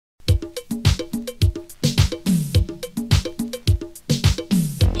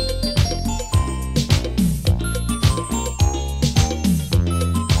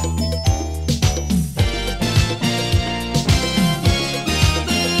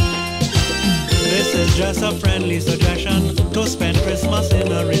is just a friendly suggestion to spend Christmas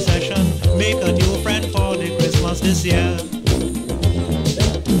in a recession. Make a new friend for the Christmas this year.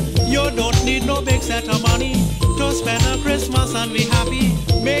 You don't need no big set of money to spend a Christmas and be happy.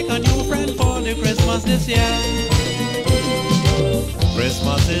 Make a new friend for the Christmas this year.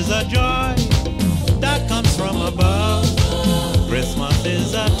 Christmas is a joy that comes from above. Christmas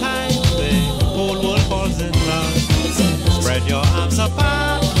is a time the whole world falls in love. Spread your arms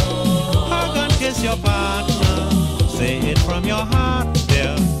apart, hug and kiss your partner. Say it from your heart,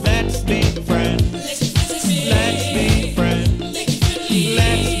 dear. Let's be friends. Let's be friends.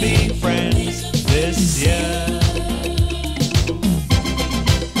 Let's be friends this year.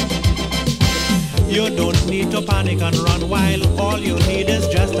 You don't need to panic and run wild. All you need is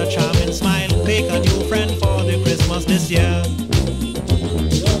just a charming smile. Make a new friend for the Christmas this year.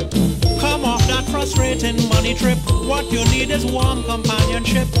 Come off that frustrating money trip. What you need is warm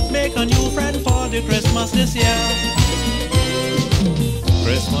companionship. Make a new friend for the Christmas this year.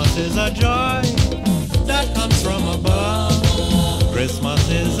 Christmas is a joy that comes from above. Christmas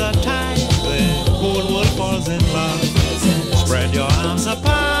is a time the whole world falls in love. Spread your arms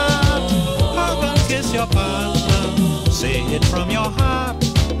apart, hug and kiss your partner. Say it from your heart.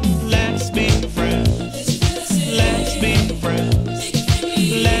 Let's be friends. Let's be friends.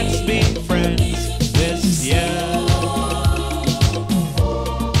 Let's be friends this year.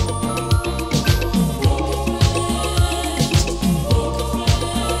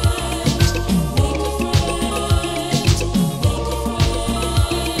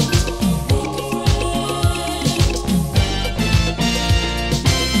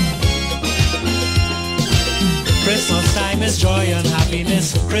 Christmas time is joy and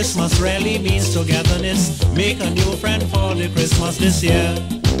happiness. Christmas really means togetherness. Make a new friend for the Christmas this year.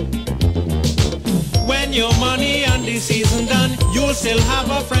 When your money and the season done, you'll still have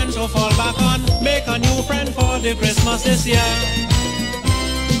a friend to fall back on. Make a new friend for the Christmas this year.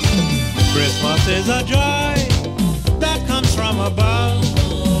 Christmas is a joy that comes from above.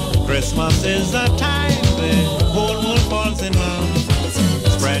 Christmas is a time the whole world falls in love.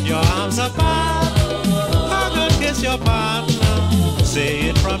 Spread your arms apart, kiss your partner. Say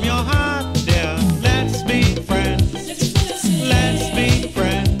it from your heart, dear. Let's be friends. Let's be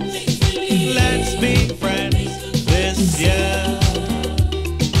friends. Let's be friends this year.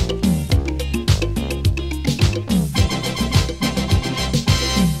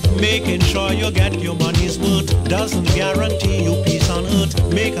 Making sure you get your money's worth doesn't guarantee you peace on earth.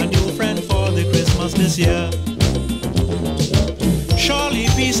 Make a new friend for the Christmas this year. Surely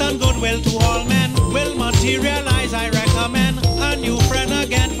peace and goodwill to all men will materialize, I recommend. A new friend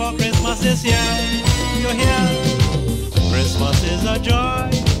again for Christmas this year. You hear? Christmas is a joy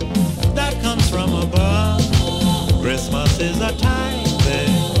that comes from above. Christmas is a time the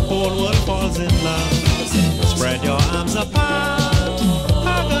whole world falls in love. Spread your arms apart,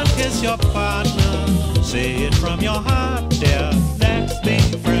 hug and kiss your partner. Say it from your heart, dear. Let's be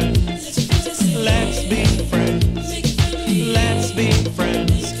friends. Let's be friends. Let's be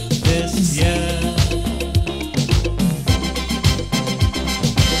friends this year.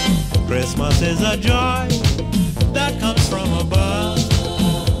 Christmas is a joy that comes from above.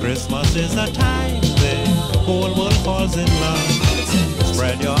 Christmas is a time the whole world falls in love.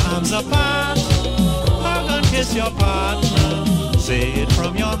 Spread your arms apart, hug and kiss your partner. Say it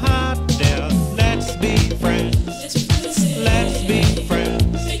from your heart, dear. Let's be friends. Let's be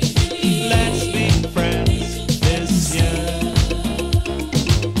friends. Let's be friends this year.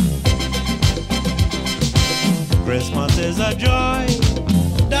 Christmas is a joy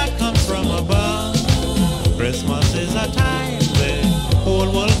that comes from above. Christmas is a time the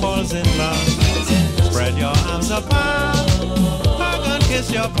whole world falls in love. Spread your arms apart, hug and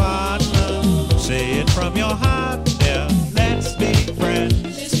kiss your partner. Say it from your heart, dear. Let's be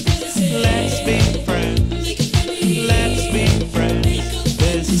friends. Let's be friends. Let's be friends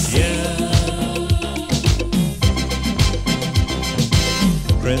this year.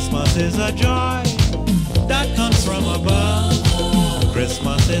 Christmas is a joy that comes from above.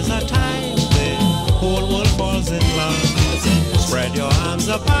 Christmas is a time the whole world falls in love. Spread your arms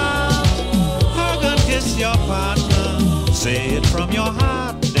apart, hug and kiss your partner. Say it from your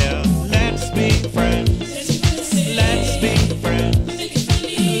heart, dear. Let's be friends. Let's be friends.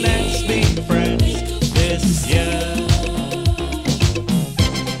 Let's be friends this year.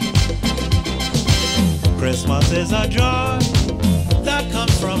 Christmas is a joy that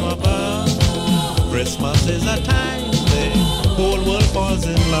comes from above. Christmas is a time the whole world falls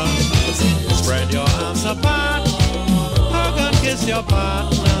in love. Spread your arms apart, hug and kiss your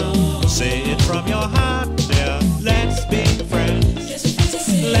partner. Say it from your heart, dear. Let's be friends.